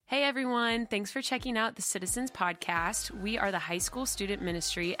everyone. Thanks for checking out the Citizens Podcast. We are the high school student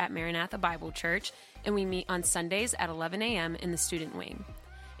ministry at Maranatha Bible Church, and we meet on Sundays at 11 a.m. in the student wing.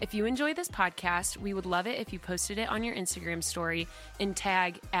 If you enjoy this podcast, we would love it if you posted it on your Instagram story and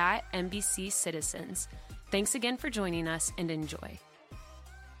tag at MBC Citizens. Thanks again for joining us, and enjoy.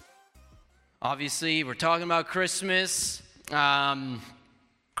 Obviously, we're talking about Christmas.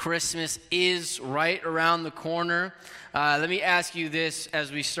 Christmas is right around the corner. Let me ask you this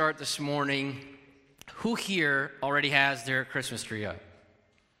as we start this morning. Who here already has their Christmas tree up?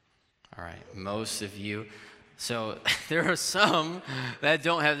 All right, most of you. So there are some that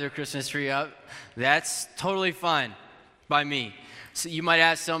don't have their Christmas tree up. That's totally fine by me. So you might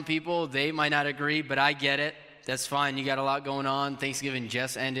ask some people, they might not agree, but I get it. That's fine. You got a lot going on. Thanksgiving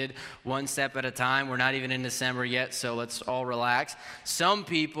just ended, one step at a time. We're not even in December yet, so let's all relax. Some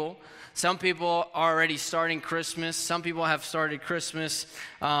people are already starting Christmas. Some people have started Christmas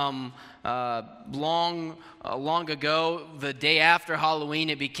long ago. The day after Halloween,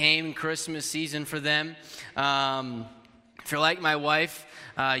 it became Christmas season for them. If you're like my wife,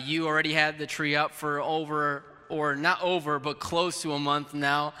 you already had the tree up for not over, but close to a month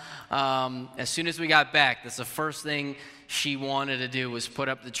now. As soon as we got back, that's the first thing she wanted to do was put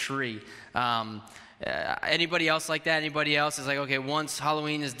up the tree. Anybody else like that? Anybody else is like, okay, once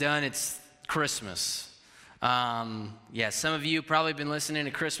Halloween is done, it's Christmas. Some of you probably been listening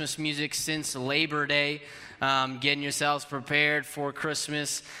to Christmas music since Labor Day, getting yourselves prepared for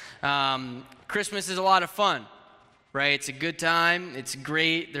Christmas. Christmas is a lot of fun. Right, it's a good time, it's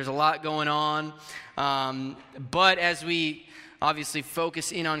great, there's a lot going on, but as we obviously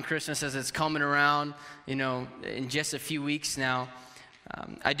focus in on Christmas as it's coming around, in just a few weeks now,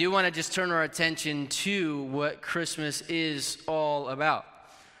 I do want to just turn our attention to what Christmas is all about.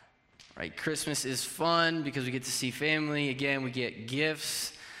 Right, Christmas is fun because we get to see family, again, we get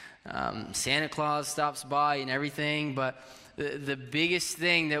gifts, Santa Claus stops by and everything, but the biggest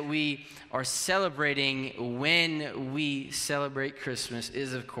thing that we are celebrating when we celebrate Christmas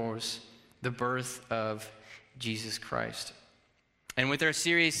is, of course, the birth of Jesus Christ. And with our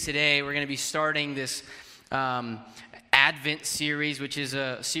series today, we're going to be starting this Advent series, which is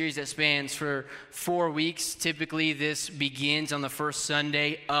a series that spans for 4 weeks. Typically, this begins on the first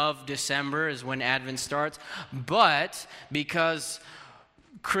Sunday of December is when Advent starts. But because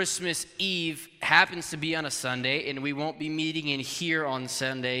Christmas Eve happens to be on a Sunday, and we won't be meeting in here on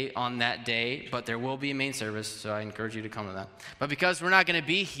Sunday on that day, but there will be a main service, so I encourage you to come to that. But because we're not going to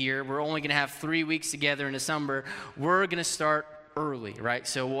be here, we're only going to have 3 weeks together in December, we're going to start early, right?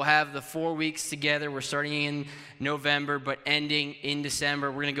 So we'll have the 4 weeks together. We're starting in November, but ending in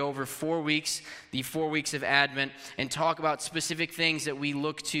December. We're going to go over 4 weeks, the 4 weeks of Advent, and talk about specific things that we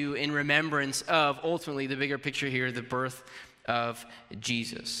look to in remembrance of, ultimately, the bigger picture here, the birth of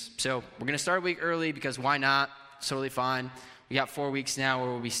Jesus. So we're going to start a week early because why not? It's totally fine. We got 4 weeks now where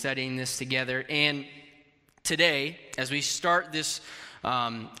we'll be studying this together. And today, as we start this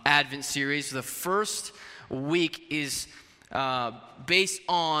Advent series, the first week is based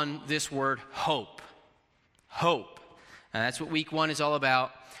on this word hope. Hope. And that's what week 1 is all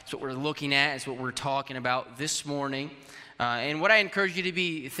about. It's what we're looking at. It's what we're talking about this morning. And what I encourage you to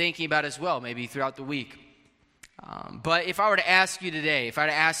be thinking about as well, maybe throughout the week. But if I were to ask you today, if I were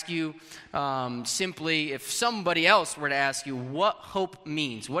to ask you simply, if somebody else were to ask you what hope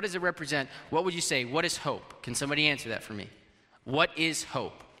means, what does it represent, what would you say? What is hope? Can somebody answer that for me? What is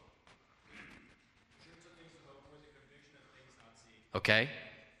hope? Okay.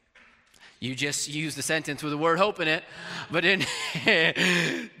 You just used the sentence with the word hope in it, but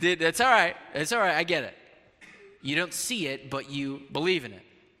that's all right. It's all right. I get it. You don't see it, but you believe in it,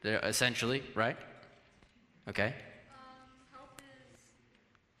 essentially, right? Okay. Hope is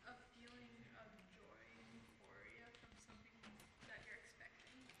a feeling of joy and euphoria from something that you're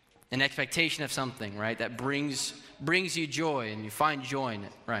expecting. An expectation of something, right? That brings you joy, and you find joy in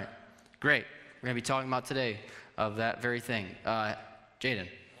it, right? Great. We're going to be talking about today of that very thing. Jaden,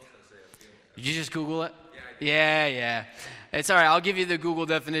 did you just Google it? Yeah. It's all right. I'll give you the Google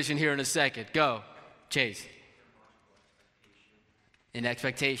definition here in a second. Go, Chase. An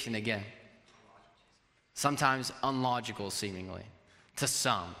expectation again. Sometimes unlogical, seemingly. To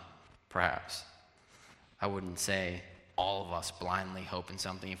some, perhaps. I wouldn't say all of us blindly hope in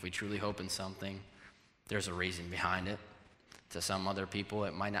something. If we truly hope in something, there's a reason behind it. To some other people,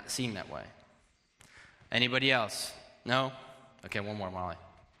 it might not seem that way. Anybody else? No? Okay, one more, Molly.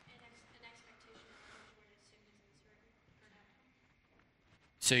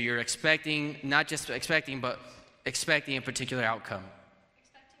 So you're expecting, not just expecting, but expecting a particular outcome.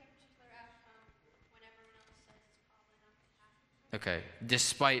 Expecting a particular outcome when everyone else says it's probably not going to happen for Okay,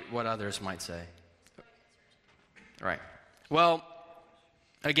 despite what others might say. Right. Well,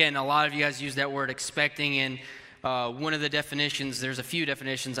 again, a lot of you guys use that word expecting, and one of the definitions, there's a few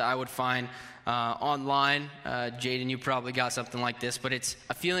definitions I would find online. Jaden, you probably got something like this, but it's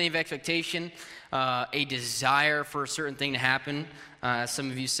a feeling of expectation, a desire for a certain thing to happen, as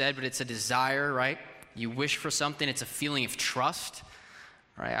some of you said, but it's a desire, right? You wish for something. It's a feeling of trust,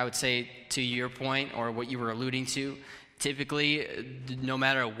 right? I would say, to your point or what you were alluding to, typically, no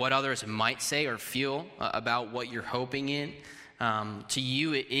matter what others might say or feel about what you're hoping in, to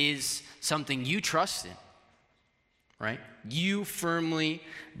you it is something you trust in, right? You firmly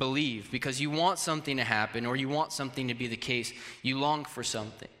believe because you want something to happen or you want something to be the case. You long for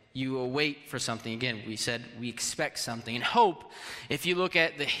something. You await for something. Again, we said we expect something. And hope, if you look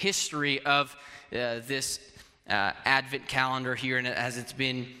at the history of this Advent calendar here, and as it's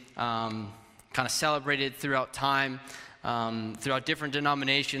been kind of celebrated throughout time, throughout different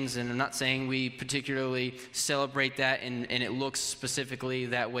denominations, and I'm not saying we particularly celebrate that and it looks specifically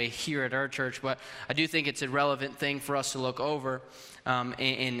that way here at our church, but I do think it's a relevant thing for us to look over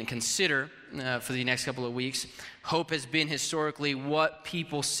and consider for the next couple of weeks. Hope has been historically what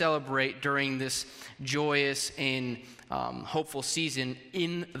people celebrate during this joyous and hopeful season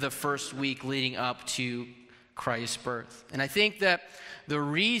in the first week leading up to Christ's birth. And I think that the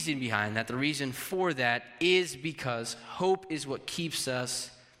reason behind that, the reason for that, is because hope is what keeps us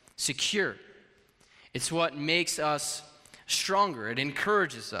secure. It's what makes us stronger. It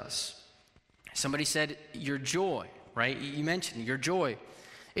encourages us. Somebody said your joy, right? You mentioned your joy.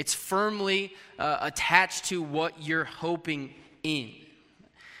 It's firmly attached to what you're hoping in.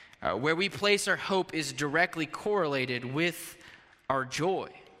 Where we place our hope is directly correlated with our joy.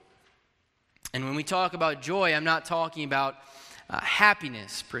 And when we talk about joy, I'm not talking about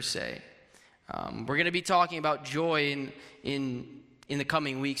happiness per se. We're going to be talking about joy in the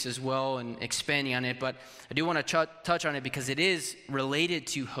coming weeks as well and expanding on it, but I do want to touch on it because it is related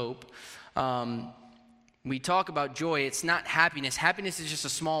to hope. We talk about joy, it's not happiness. Happiness is just a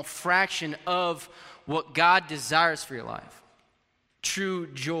small fraction of what God desires for your life. True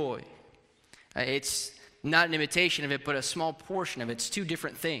joy. It's not an imitation of it, but a small portion of it. It's two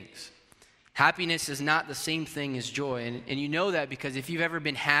different things. Happiness is not the same thing as joy. And you know that because if you've ever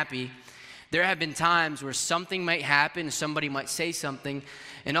been happy, there have been times where something might happen, somebody might say something,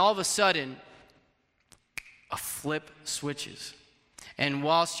 and all of a sudden, a flip switches. And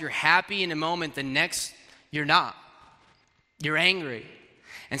whilst you're happy in a moment, the next, you're not. You're angry.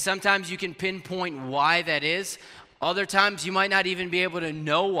 And sometimes you can pinpoint why that is. Other times you might not even be able to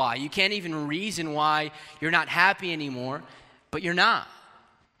know why. You can't even reason why you're not happy anymore, but you're not.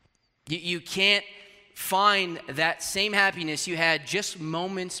 You can't find that same happiness you had just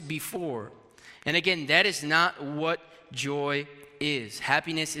moments before. And again, that is not what joy is.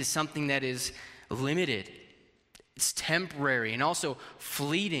 Happiness is something that is limited. It's temporary and also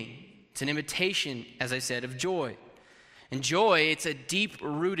fleeting. It's an imitation, as I said, of joy. And joy, it's a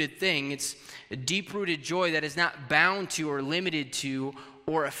deep-rooted thing. It's a deep-rooted joy that is not bound to or limited to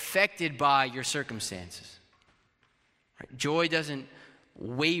or affected by your circumstances. Right? Joy doesn't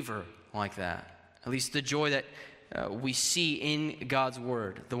waver like that. At least the joy that we see in God's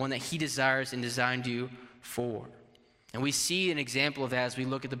Word, the one that He desires and designed you for. And we see an example of that as we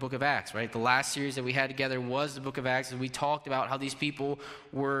look at the book of Acts, right? The last series that we had together was the book of Acts, and we talked about how these people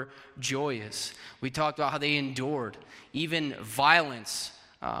were joyous. We talked about how they endured even violence,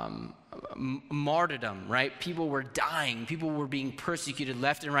 martyrdom, right? People were dying. People were being persecuted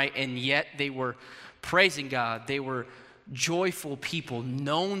left and right, and yet they were praising God. They were joyful people,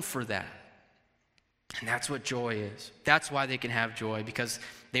 known for that. And that's what joy is. That's why they can have joy, because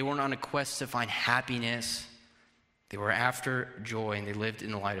they weren't on a quest to find happiness. They were after joy, and they lived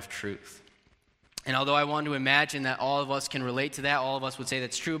in the light of truth. And although I want to imagine that all of us can relate to that, all of us would say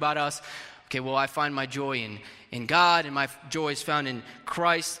that's true about us. Okay, well, I find my joy in God, and my joy is found in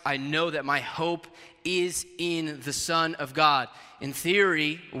Christ. I know that my hope is in the Son of God. In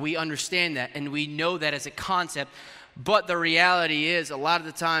theory, we understand that, and we know that as a concept. But the reality is, a lot of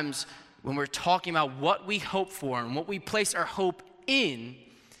the times when we're talking about what we hope for and what we place our hope in,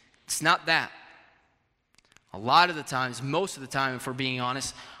 it's not that. A lot of the times, most of the time, if we're being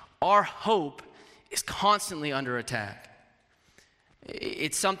honest, our hope is constantly under attack.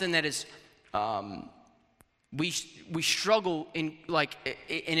 It's something that is, we struggle in like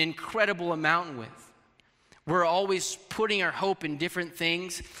an incredible amount with. We're always putting our hope in different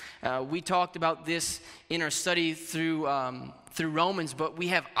things. We talked about this in our study through Romans, but we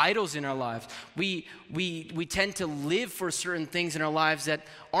have idols in our lives. We tend to live for certain things in our lives that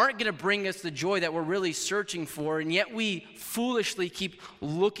aren't going to bring us the joy that we're really searching for, and yet we foolishly keep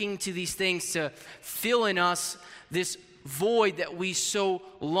looking to these things to fill in us this void that we so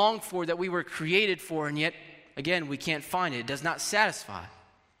long for, that we were created for, and yet, again, we can't find it. It does not satisfy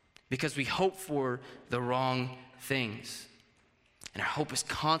because we hope for the wrong things. And our hope is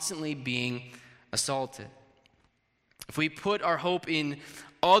constantly being assaulted. If we put our hope in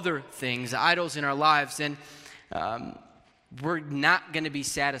other things, idols in our lives, then we're not going to be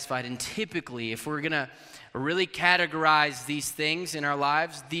satisfied. And typically, if we're going to really categorize these things in our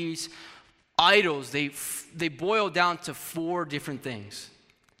lives, these idols, they boil down to 4 different things.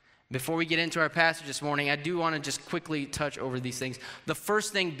 Before we get into our passage this morning, I do want to just quickly touch over these things. The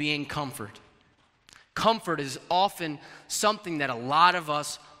first thing being comfort. Comfort is often something that a lot of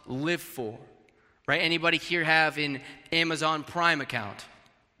us live for, right? Anybody here have an Amazon Prime account,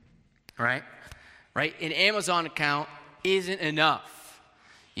 right? Right? An Amazon account isn't enough.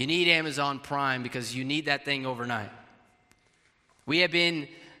 You need Amazon Prime because you need that thing overnight. We have been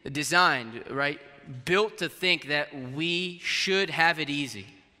designed, right, built to think that we should have it easy,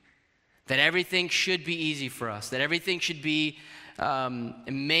 that everything should be easy for us, that everything should be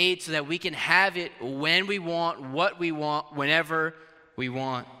made so that we can have it when we want, what we want, whenever we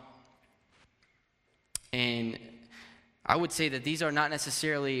want. And I would say that these are not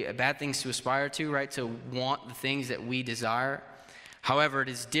necessarily bad things to aspire to, right? To want the things that we desire. However, it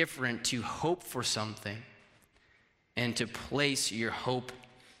is different to hope for something and to place your hope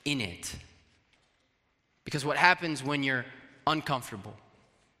in it. Because what happens when you're uncomfortable?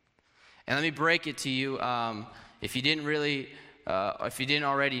 And let me break it to you. If you didn't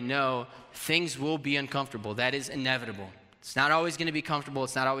already know, things will be uncomfortable. That is inevitable. It's not always going to be comfortable.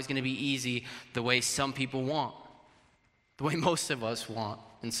 It's not always going to be easy the way some people want, the way most of us want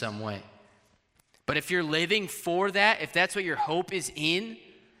in some way. But if you're living for that, if that's what your hope is in,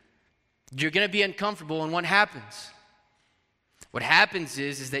 you're going to be uncomfortable. And what happens? What happens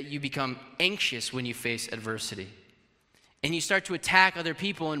is that you become anxious when you face adversity. And you start to attack other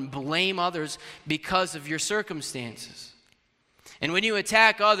people and blame others because of your circumstances. And when you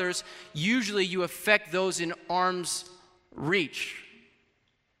attack others, usually you affect those in arm's reach.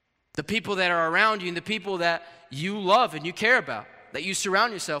 The people that are around you and the people that you love and you care about, that you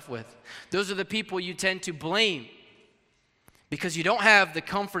surround yourself with. Those are the people you tend to blame because you don't have the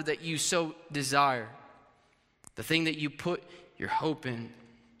comfort that you so desire. The thing that you put your hope in,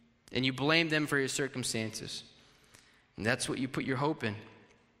 and you blame them for your circumstances. And that's what you put your hope in.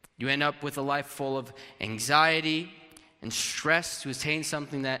 You end up with a life full of anxiety and stress to attain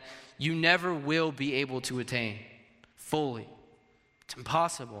something that you never will be able to attain fully. It's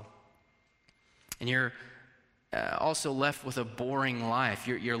impossible. And you're also left with a boring life.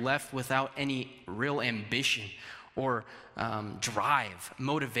 You're left without any real ambition or drive,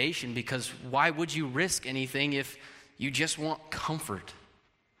 motivation, because why would you risk anything if you just want comfort?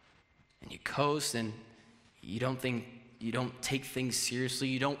 And you coast and you don't take things seriously.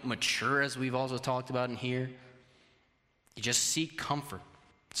 You don't mature, as we've also talked about in here. You just seek comfort.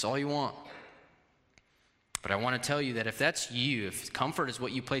 That's all you want. But I want to tell you that if that's you, if comfort is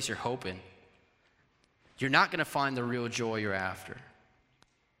what you place your hope in, you're not going to find the real joy you're after.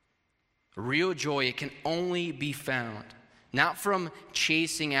 Real joy, it can only be found not from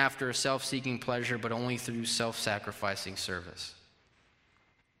chasing after a self-seeking pleasure, but only through self-sacrificing service.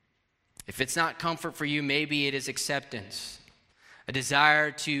 If it's not comfort for you, maybe it is acceptance, a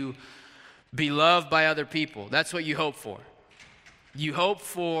desire to be loved by other people. That's what you hope for. You hope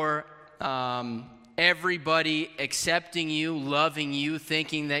for everybody accepting you, loving you,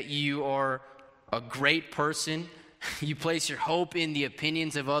 thinking that you are a great person. You place your hope in the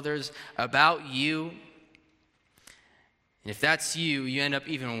opinions of others about you. And if that's you, you end up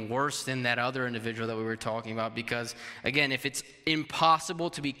even worse than that other individual that we were talking about, because, again, if it's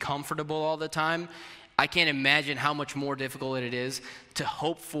impossible to be comfortable all the time, I can't imagine how much more difficult it is to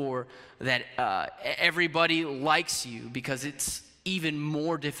hope for that everybody likes you, because it's even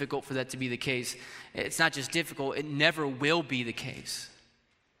more difficult for that to be the case. It's not just difficult, it never will be the case.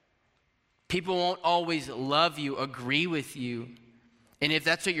 People won't always love you, agree with you. And if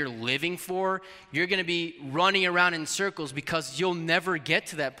that's what you're living for, you're going to be running around in circles because you'll never get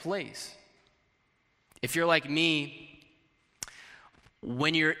to that place. If you're like me,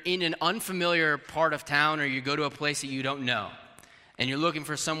 when you're in an unfamiliar part of town or you go to a place that you don't know and you're looking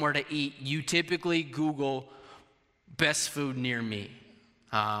for somewhere to eat, you typically Google best food near me.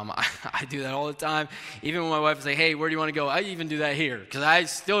 I do that all the time. Even when my wife is like, hey, where do you want to go? I even do that here because I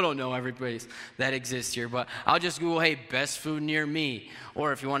still don't know every place that exists here. But I'll just Google, hey, best food near me.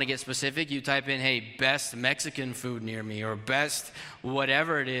 Or if you want to get specific, you type in, hey, best Mexican food near me or best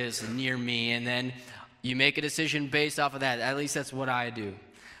whatever it is near me. And then you make a decision based off of that. At least that's what I do.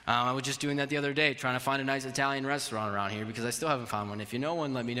 I was just doing that the other day, trying to find a nice Italian restaurant around here because I still haven't found one. If you know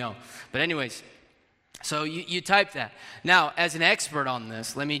one, let me know. But anyways, so you type that. Now, as an expert on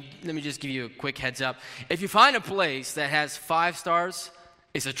this, let me just give you a quick heads up. If you find a place that has 5 stars,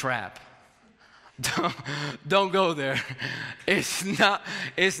 it's a trap. Don't go there. It's not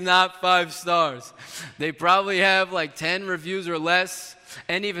 5 stars. They probably have like 10 reviews or less,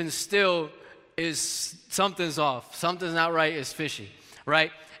 and even still, something's off. Something's not right. It's fishy,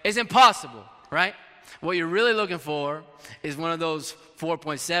 right? It's impossible, right? What you're really looking for is one of those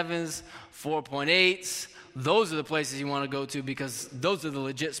 4.7s, 4.8s. Those are the places you want to go to because those are the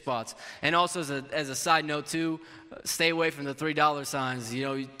legit spots. And also as a side note too, stay away from the $3 signs. You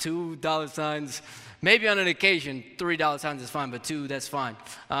know, $2 signs, maybe on an occasion, $3 signs is fine, but 2, that's fine.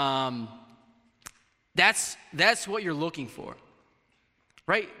 That's what you're looking for,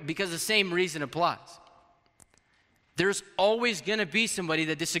 right? Because the same reason applies. There's always going to be somebody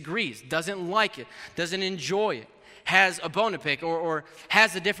that disagrees, doesn't like it, doesn't enjoy it, has a bone to pick, or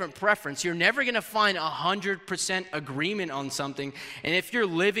has a different preference. You're never going to find 100% agreement on something. And if you're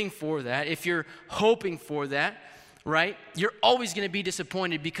living for that, if you're hoping for that, right, you're always going to be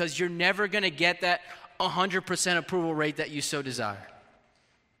disappointed because you're never going to get that 100% approval rate that you so desire.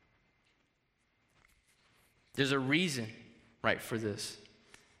 There's a reason, right, for this,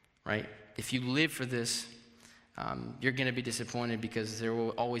 right? If you live for this, you're going to be disappointed because there will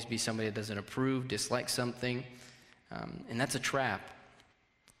always be somebody that doesn't approve, dislike something, and that's a trap.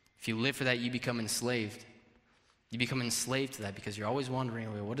 If you live for that, you become enslaved. You become enslaved to that because you're always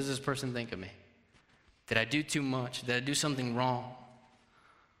wondering, well, what does this person think of me? Did I do too much? Did I do something wrong?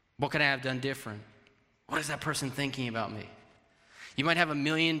 What could I have done different? What is that person thinking about me? You might have 1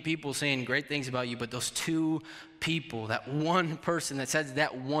 million people saying great things about you, but those 2 people, that one person that says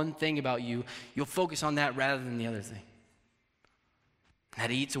that one thing about you, you'll focus on that rather than the other thing. That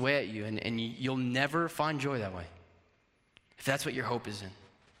eats away at you, and you'll never find joy that way, if that's what your hope is in.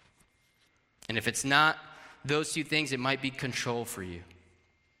 And if it's not those 2 things, it might be control for you.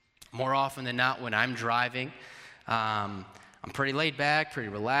 More often than not, when I'm driving, I'm pretty laid back, pretty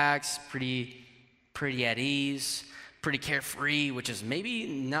relaxed, pretty at ease, pretty carefree, which is maybe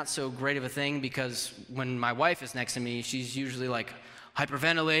not so great of a thing because when my wife is next to me, she's usually like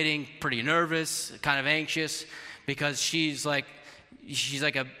hyperventilating, pretty nervous, kind of anxious because she's like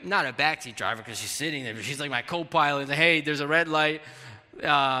not a backseat driver because she's sitting there, but she's like my co-pilot. Like, hey, there's a red light,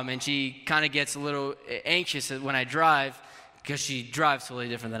 and she kind of gets a little anxious when I drive because she drives totally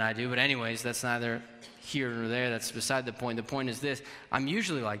different than I do. But anyways, that's neither here nor there. That's beside the point. The point is this: I'm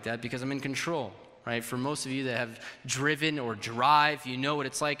usually like that because I'm in control. Right? For most of you that have driven or drive, you know what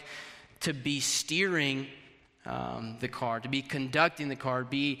it's like to be steering the car, to be conducting the car,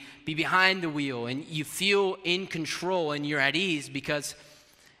 be behind the wheel, and you feel in control and you're at ease because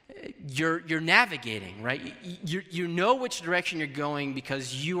you're navigating, right? You know which direction you're going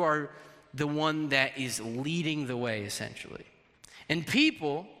because you are the one that is leading the way, essentially. And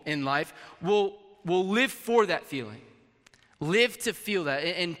people in life will live for that feeling. Live to feel that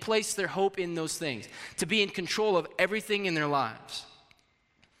and place their hope in those things, to be in control of everything in their lives.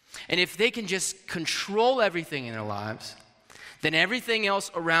 And if they can just control everything in their lives, then everything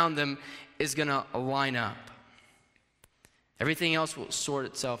else around them is going to line up. Everything else will sort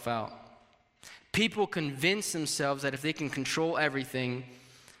itself out. People convince themselves that if they can control everything,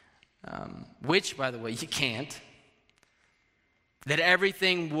 which, by the way, you can't, that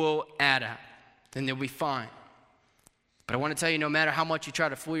everything will add up, then they'll be fine. But I want to tell you, no matter how much you try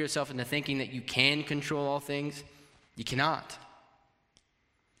to fool yourself into thinking that you can control all things, you cannot.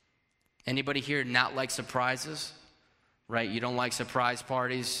 Anybody here not like surprises? Right? You don't like surprise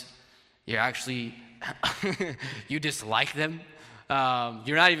parties. You're actually, you dislike them.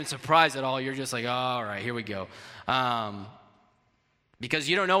 You're not even surprised at all. You're just like, oh, all right, here we go. Because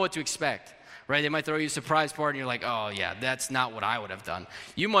you don't know what to expect. Right? They might throw you a surprise party and you're like, oh yeah, that's not what I would have done.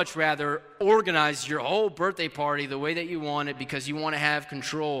 You much rather organize your whole birthday party the way that you want it because you want to have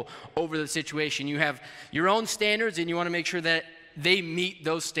control over the situation. You have your own standards and you want to make sure that they meet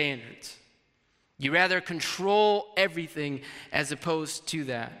those standards. You rather control everything as opposed to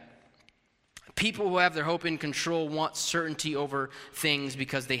that. People who have their hope in control want certainty over things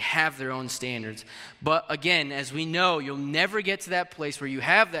because they have their own standards. But again, as we know, you'll never get to that place where you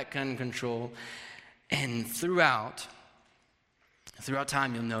have that kind of control. And throughout Throughout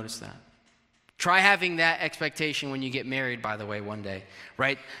time, you'll notice that. Try having that expectation when you get married, by the way, one day,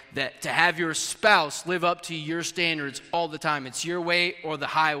 right? That to have your spouse live up to your standards all the time. It's your way or the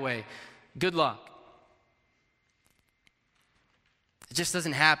highway. Good luck. It just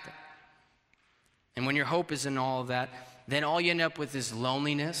doesn't happen. And when your hope is in all of that, then all you end up with is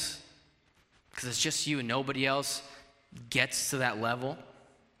loneliness, because it's just you and nobody else gets to that level.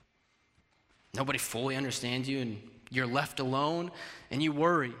 Nobody fully understands you, and you're left alone, and you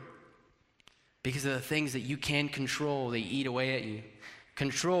worry because of the things that you can control. They eat away at you.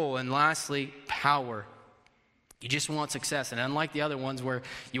 Control, and lastly, power. You just want success. And unlike the other ones where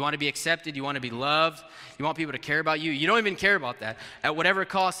you want to be accepted, you want to be loved, you want people to care about you, you don't even care about that. At whatever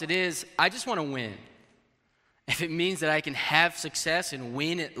cost it is, I just want to win. If it means that I can have success and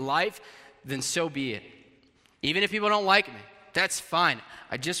win at life, then so be it. Even if people don't like me, that's fine.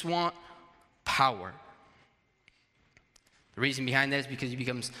 I just want power. The reason behind that is because it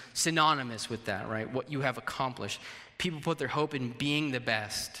becomes synonymous with that, right? What you have accomplished. People put their hope in being the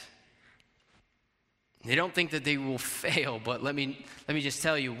best. They don't think that they will fail, but let me just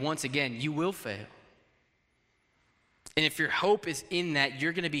tell you once again, you will fail. And if your hope is in that,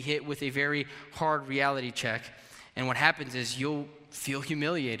 you're going to be hit with a very hard reality check. And what happens is you'll feel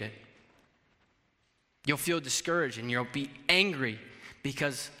humiliated. You'll feel discouraged and you'll be angry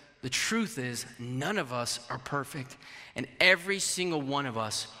because the truth is none of us are perfect. And every single one of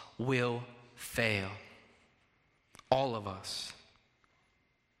us will fail. All of us.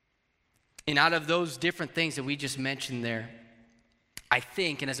 And out of those different things that we just mentioned there, I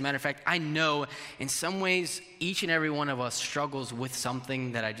think, and as a matter of fact, I know in some ways each and every one of us struggles with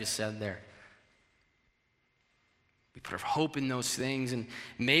something that I just said there. We put our hope in those things, and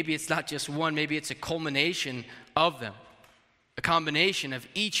maybe it's not just one, maybe it's a culmination of them, a combination of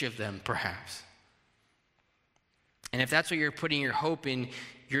each of them, perhaps. And if that's what you're putting your hope in,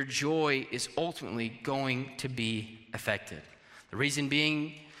 your joy is ultimately going to be affected. The reason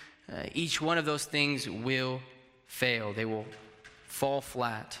being, each one of those things will fail. They will fall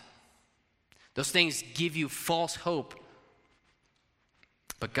flat. Those things give you false hope.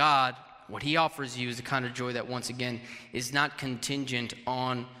 But God, what he offers you is the kind of joy that, once again, is not contingent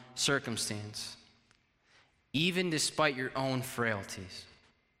on circumstance. Even despite your own frailties,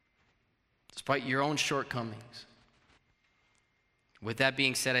 despite your own shortcomings. With that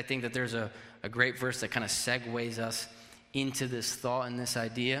being said, I think that there's a great verse that kind of segues us into this thought and this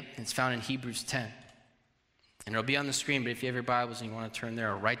idea. It's found in Hebrews 10. And it'll be on the screen, but if you have your Bibles and you want to turn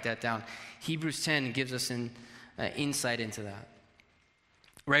there or write that down, Hebrews 10 gives us an insight into that.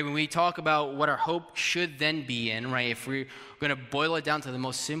 Right, when we talk about what our hope should then be in, right, if we're going to boil it down to the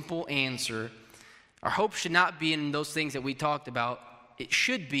most simple answer, our hope should not be in those things that we talked about. It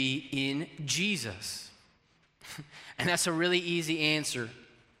should be in Jesus. And that's a really easy answer.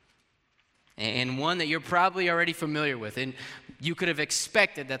 And one that you're probably already familiar with. And you could have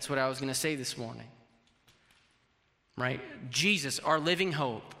expected that's what I was going to say this morning. Right? Jesus, our living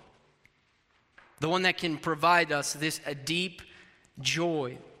hope. The one that can provide us a deep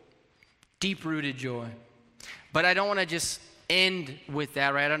joy. Deep-rooted joy. But I don't want to just end with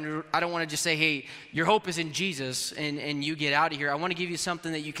that, right? I don't want to just say, hey, your hope is in Jesus and you get out of here. I want to give you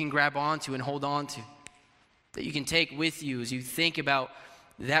something that you can grab onto and hold on to. That you can take with you as you think about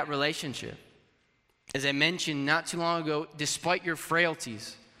that relationship. As I mentioned not too long ago, despite your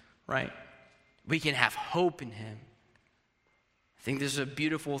frailties, right, we can have hope in him. I think there's a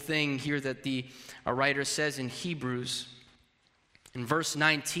beautiful thing here that the writer says in Hebrews, in verse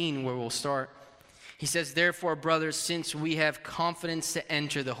 19, where we'll start. He says, therefore, brothers, since we have confidence to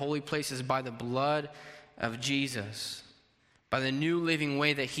enter the holy places by the blood of Jesus, by the new living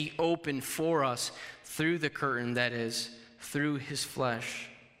way that he opened for us through the curtain, that is, through his flesh.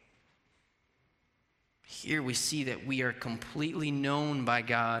 Here we see that we are completely known by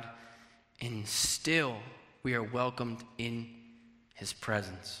God, and still we are welcomed in his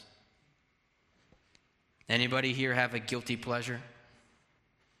presence. Anybody here have a guilty pleasure?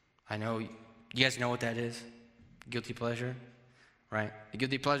 I know you guys know what that is. Guilty pleasure, right? A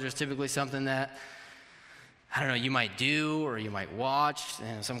guilty pleasure is typically something that, I don't know, you might do or you might watch,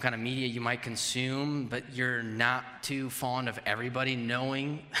 some kind of media you might consume, but you're not too fond of everybody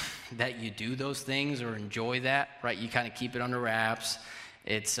knowing that you do those things or enjoy that, right? You kind of keep it under wraps.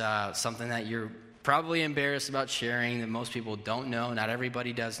 It's something that you're probably embarrassed about sharing that most people don't know. Not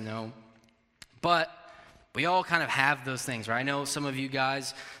everybody does know. But we all kind of have those things, right? I know some of you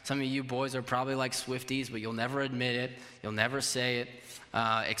guys, some of you boys are probably like Swifties, but you'll never admit it. You'll never say it,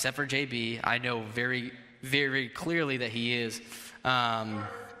 except for JB. I know very, very clearly that he is.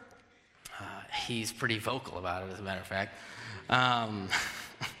 He's pretty vocal about it, as a matter of fact.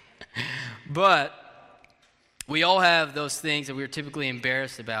 But we all have those things that we're typically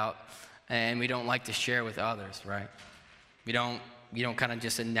embarrassed about, and we don't like to share with others, right? We don't kind of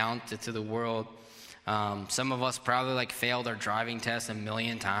just announce it to the world. Some of us probably like failed our driving test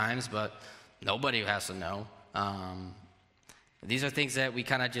 1,000,000 times, but nobody has to know. These are things that we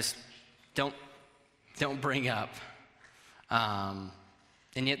kind of just don't bring up. And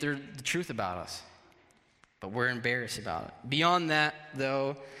yet they're the truth about us. But we're embarrassed about it. Beyond that,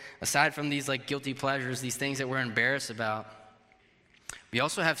 though, aside from these like guilty pleasures, these things that we're embarrassed about, we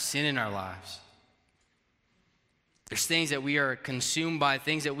also have sin in our lives. There's things that we are consumed by,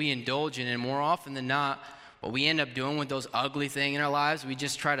 things that we indulge in, and more often than not, what we end up doing with those ugly things in our lives, we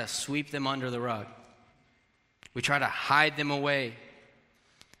just try to sweep them under the rug. We try to hide them away.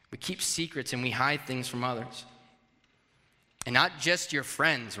 We keep secrets and we hide things from others. And not just your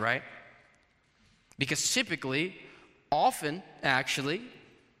friends, right? Because typically, often, actually,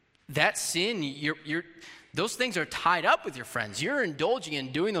 that sin, those things are tied up with your friends. You're indulging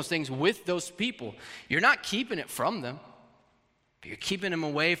in doing those things with those people. You're not keeping it from them, but you're keeping them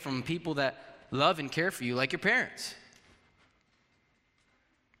away from people that love and care for you, like your parents.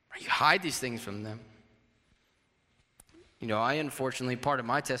 You hide these things from them. You know, unfortunately, part of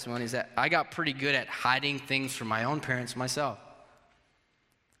my testimony is that I got pretty good at hiding things from my own parents myself.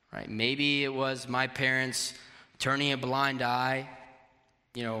 Right? Maybe it was my parents turning a blind eye,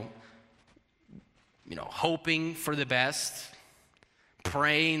 hoping for the best,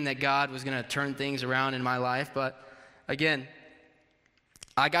 praying that God was going to turn things around in my life. But again,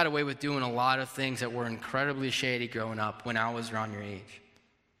 I got away with doing a lot of things that were incredibly shady growing up when I was around your age.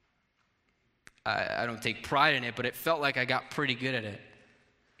 I don't take pride in it, but it felt like I got pretty good at it.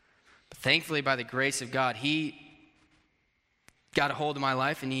 But thankfully, by the grace of God, He got a hold of my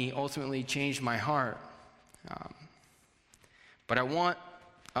life and He ultimately changed my heart. But I want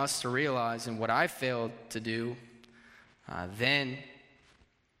us to realize, and what I failed to do then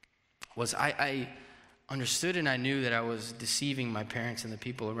was I understood and I knew that I was deceiving my parents and the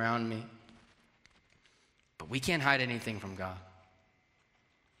people around me. But we can't hide anything from God.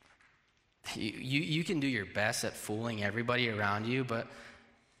 You can do your best at fooling everybody around you, but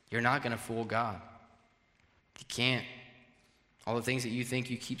you're not going to fool God. You can't. All the things that you think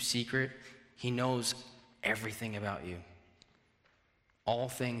you keep secret, He knows everything about you. All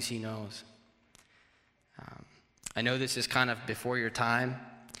things He knows. I know this is kind of before your time,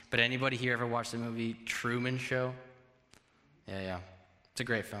 but anybody here ever watched the movie Truman Show? Yeah. It's a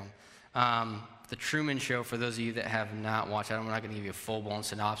great film. The Truman Show, for those of you that have not watched it, I'm not going to give you a full-blown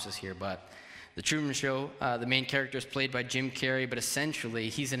synopsis here, but the Truman Show, the main character is played by Jim Carrey, but essentially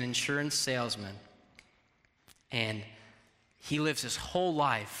he's an insurance salesman. And he lives his whole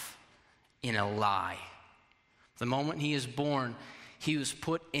life in a lie. The moment he is born, he was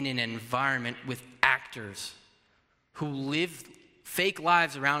put in an environment with actors who live fake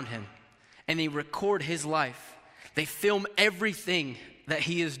lives around him, and they record his life. They film everything that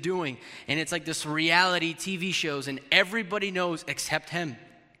he is doing, and it's like this reality TV shows, and everybody knows except him.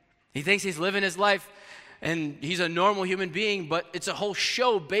 He thinks he's living his life, and he's a normal human being, but it's a whole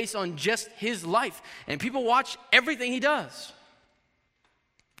show based on just his life, and people watch everything he does.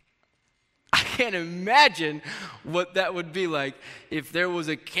 I can't imagine what that would be like if there was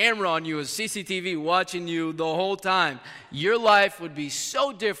a camera on you, a CCTV watching you the whole time. Your life would be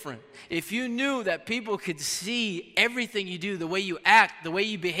so different if you knew that people could see everything you do, the way you act, the way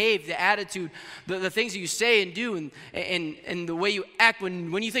you behave, the attitude, the things that you say and do, and the way you act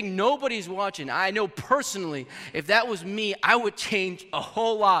when you think nobody's watching. I know personally, if that was me, I would change a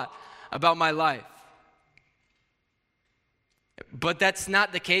whole lot about my life. But that's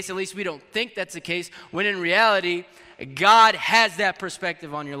not the case. At least we don't think that's the case, when in reality, God has that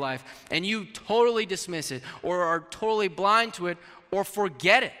perspective on your life, and you totally dismiss it, or are totally blind to it, or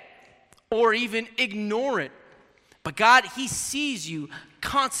forget it, or even ignore it. But God, He sees you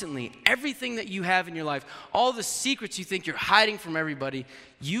constantly, everything that you have in your life, all the secrets you think you're hiding from everybody,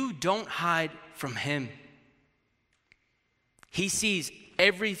 you don't hide from Him. He sees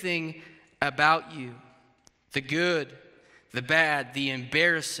everything about you, the good, the bad, the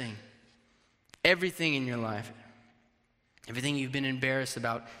embarrassing, everything in your life, everything you've been embarrassed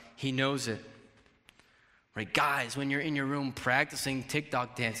about, He knows it. Right, guys, when you're in your room practicing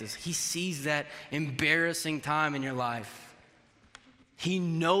TikTok dances, He sees that embarrassing time in your life. He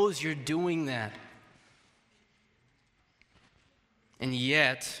knows you're doing that. And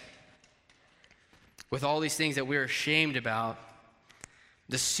yet, with all these things that we're ashamed about,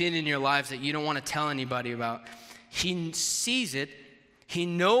 the sin in your lives that you don't want to tell anybody about, He sees it, He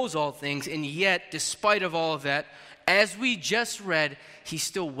knows all things, and yet, despite of all of that, as we just read, he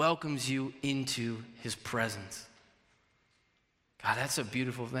still welcomes you into his presence. God, that's a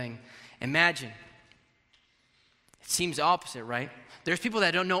beautiful thing. Imagine. It seems opposite, right? There's people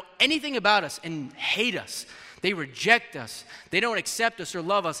that don't know anything about us and hate us. They reject us. They don't accept us or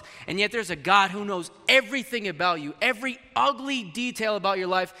love us. And yet there's a God who knows everything about you, every ugly detail about your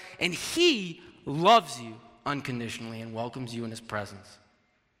life, and he loves you unconditionally and welcomes you in his presence.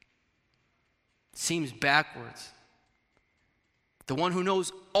 It seems backwards. The one who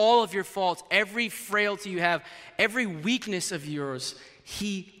knows all of your faults, every frailty you have, every weakness of yours,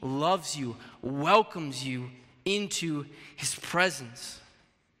 he loves you, welcomes you into his presence.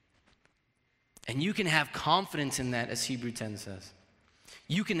 And you can have confidence in that, as Hebrews 10 says.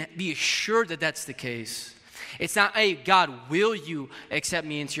 You can be assured that that's the case. It's not, hey, God, will you accept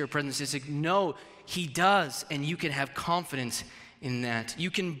me into your presence? It's like, no, he does, and you can have confidence in that.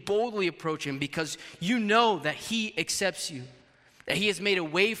 You can boldly approach him because you know that he accepts you, that he has made a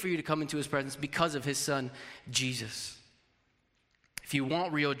way for you to come into his presence because of his son, Jesus. If you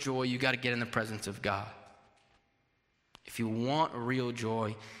want real joy, you got to get in the presence of God. If you want real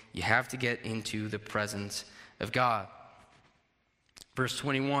joy, you have to get into the presence of God. Verse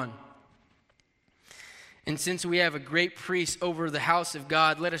 21. And since we have a great priest over the house of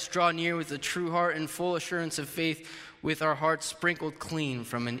God, let us draw near with a true heart and full assurance of faith, with our hearts sprinkled clean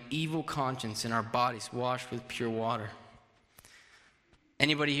from an evil conscience and our bodies washed with pure water.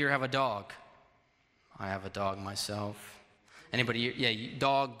 Anybody here have a dog? I have a dog myself. Anybody here?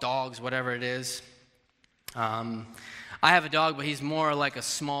 Yeah, dogs, whatever it is. I have a dog, but he's more like a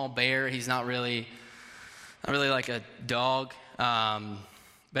small bear. He's not really like a dog.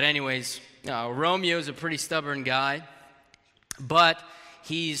 But anyways, Romeo's a pretty stubborn guy, but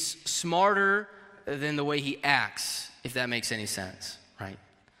he's smarter than the way he acts, if that makes any sense, right?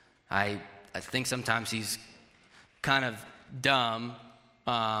 I think sometimes he's kind of dumb,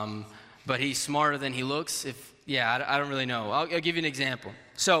 but he's smarter than he looks. I don't really know. I'll give you an example.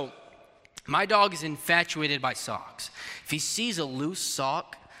 So, my dog is infatuated by socks. If he sees a loose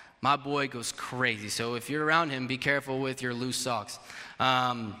sock, my boy goes crazy. So if you're around him, be careful with your loose socks.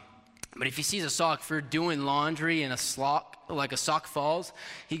 But if he sees a sock, if you're doing laundry and a sock falls,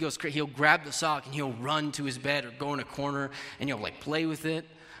 he goes crazy. He'll grab the sock and he'll run to his bed or go in a corner and he'll play with it.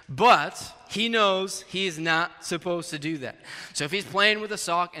 But he knows he is not supposed to do that. So if he's playing with a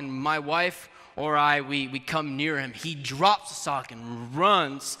sock and my wife or we come near him, he drops the sock and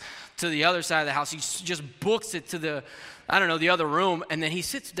runs to the other side of the house. He just books it to the other room, and then he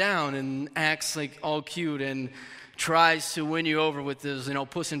sits down and acts like all cute and tries to win you over with his,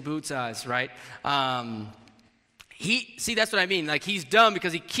 Puss in Boots eyes, right? That's what I mean. Like, he's dumb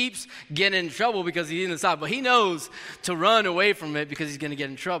because he keeps getting in trouble because he's in the sock, but he knows to run away from it because he's going to get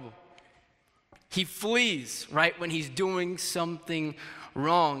in trouble. He flees, right, when he's doing something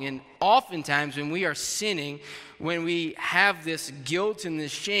wrong. And oftentimes when we are sinning, when we have this guilt and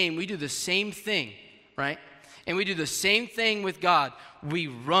this shame, we do the same thing, right? And we do the same thing with God. We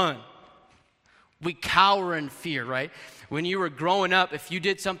run. We cower in fear, right? When you were growing up, if you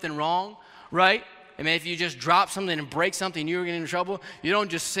did something wrong, right? I mean, if you just drop something and break something, you were getting in trouble, you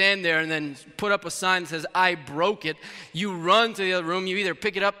don't just stand there and then put up a sign that says, I broke it. You run to the other room. You either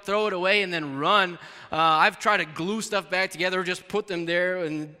pick it up, throw it away, and then run. I've tried to glue stuff back together or just put them there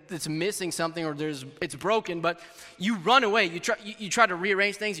and it's missing something or it's broken, but you run away. You try to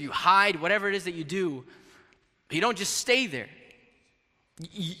rearrange things, you hide, whatever it is that you do. You don't just stay there.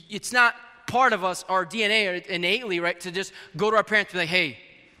 It's not part of us, our DNA innately, right, to just go to our parents and be like, hey,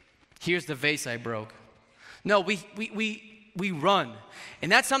 here's the vase I broke. No, we run. And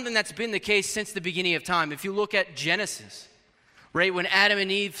that's something that's been the case since the beginning of time. If you look at Genesis, right, when Adam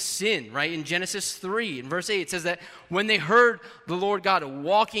and Eve sinned, right, in Genesis 3, in verse 8, it says that when they heard the Lord God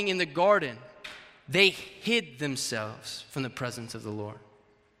walking in the garden, they hid themselves from the presence of the Lord.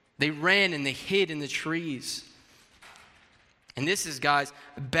 They ran and they hid in the trees. And this is, guys,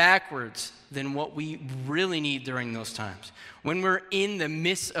 backwards than what we really need during those times. When we're in the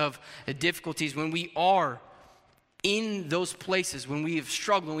midst of difficulties, when we are in those places, when we have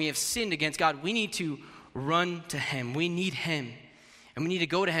struggled, when we have sinned against God, we need to run to him. We need him. And we need to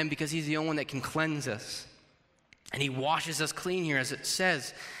go to him because he's the only one that can cleanse us. And he washes us clean here, as it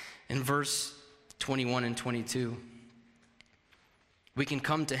says in verse 21 and 22. We can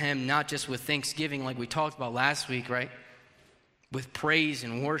come to him not just with thanksgiving like we talked about last week, right? With praise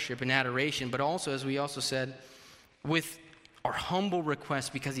and worship and adoration, but also, as we also said, with our humble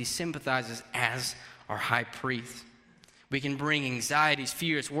request because he sympathizes as our high priest. We can bring anxieties,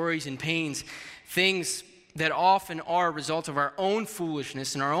 fears, worries, and pains, things that often are a result of our own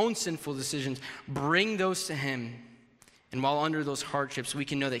foolishness and our own sinful decisions, bring those to him And while under those hardships, we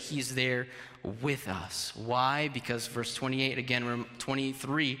can know that he's there with us. Why? Because verse 23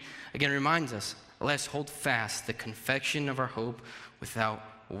 again reminds us, let's hold fast the confession of our hope without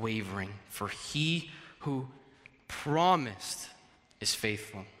wavering. For he who promised is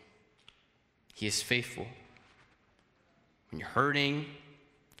faithful. He is faithful. When you're hurting,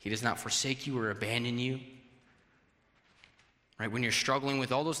 he does not forsake you or abandon you. Right? When you're struggling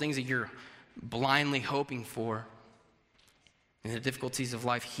with all those things that you're blindly hoping for, in the difficulties of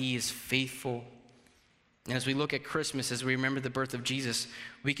life, he is faithful. And as we look at Christmas, as we remember the birth of Jesus,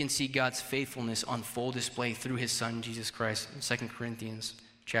 we can see God's faithfulness on full display through his Son, Jesus Christ. In 2 Corinthians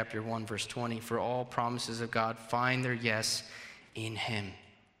chapter 1, verse 20, for all promises of God find their yes in him,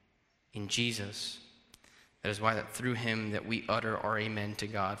 in Jesus. That is why that through him that we utter our amen to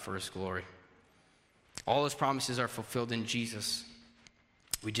God for his glory. All his promises are fulfilled in Jesus.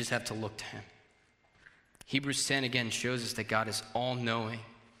 We just have to look to him. Hebrews 10 again shows us that God is all-knowing,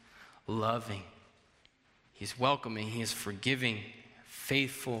 loving. He's welcoming. He is forgiving,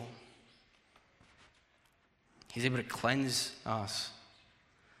 faithful. He's able to cleanse us.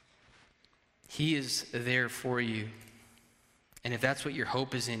 He is there for you. And if that's what your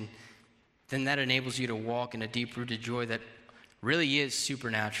hope is in, then that enables you to walk in a deep-rooted joy that really is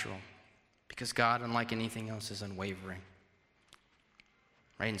supernatural. Because God, unlike anything else, is unwavering.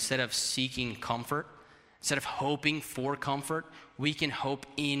 Right? Instead of seeking comfort, instead of hoping for comfort, we can hope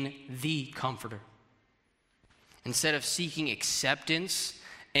in the Comforter. Instead of seeking acceptance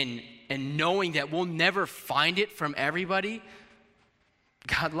and knowing that we'll never find it from everybody,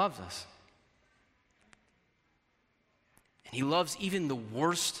 God loves us. And he loves even the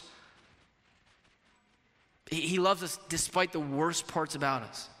worst. He loves us despite the worst parts about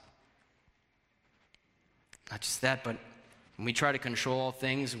us. Not just that, but when we try to control all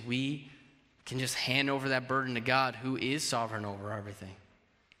things, we can just hand over that burden to God, who is sovereign over everything.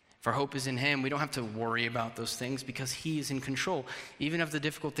 If our hope is in him, we don't have to worry about those things because he is in control, even of the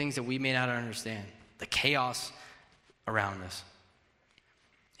difficult things that we may not understand, the chaos around us.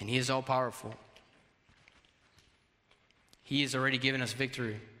 And he is all-powerful. He has already given us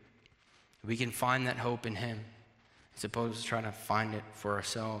victory. We can find that hope in him as opposed to trying to find it for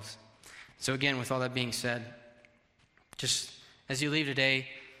ourselves. So again, with all that being said, just as you leave today,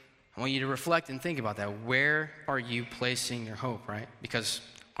 I want you to reflect and think about that. Where are you placing your hope, right? Because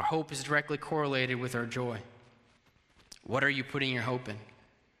our hope is directly correlated with our joy. What are you putting your hope in?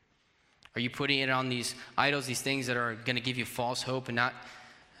 Are you putting it on these idols, these things that are going to give you false hope and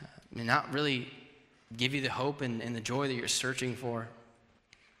not really give you the hope and the joy that you're searching for?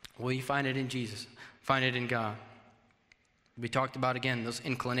 Will you find it in Jesus? Find it in God. We talked about, again, those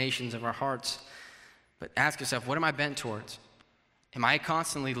inclinations of our hearts. But ask yourself, what am I bent towards? Am I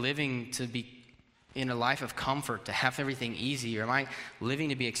constantly living to be in a life of comfort, to have everything easy? Or am I living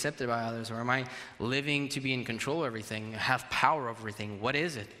to be accepted by others? Or am I living to be in control of everything, have power over everything? What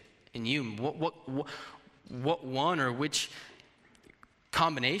is it in you? What one or which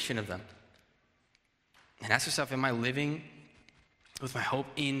combination of them? And ask yourself, am I living with my hope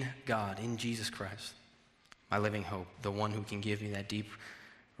in God, in Jesus Christ? My living hope, the one who can give me that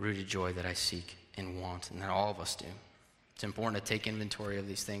deep-rooted joy that I seek and want, and that all of us do. It's important to take inventory of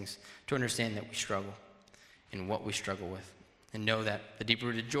these things, to understand that we struggle and what we struggle with, and know that the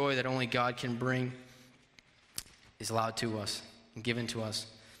deep-rooted joy that only God can bring is allowed to us and given to us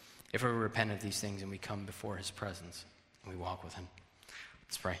if we repent of these things and we come before his presence and we walk with him.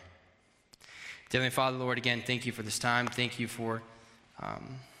 Let's pray. Heavenly Father, Lord, again, thank you for this time. Thank you for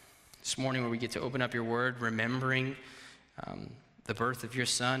this morning where we get to open up your word, remembering the birth of your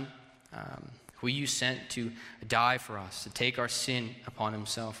Son, who you sent to die for us, to take our sin upon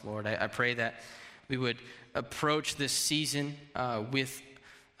himself, Lord. I pray that we would approach this season with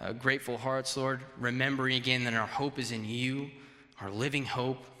grateful hearts, Lord, remembering again that our hope is in you, our living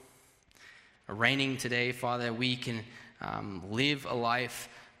hope, reigning today, Father, that we can live a life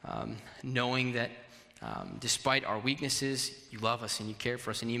knowing that despite our weaknesses, you love us and you care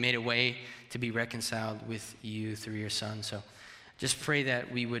for us, and you made a way to be reconciled with you through your Son. So just pray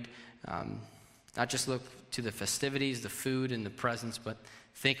that we would not just look to the festivities, the food, and the presents, but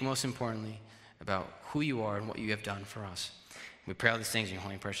think most importantly about who you are and what you have done for us. We pray all these things in your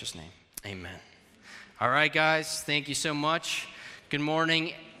holy and precious name. Amen. All right, guys, thank you so much. Good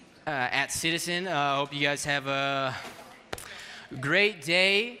morning at Citizen. I hope you guys have a great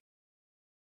day.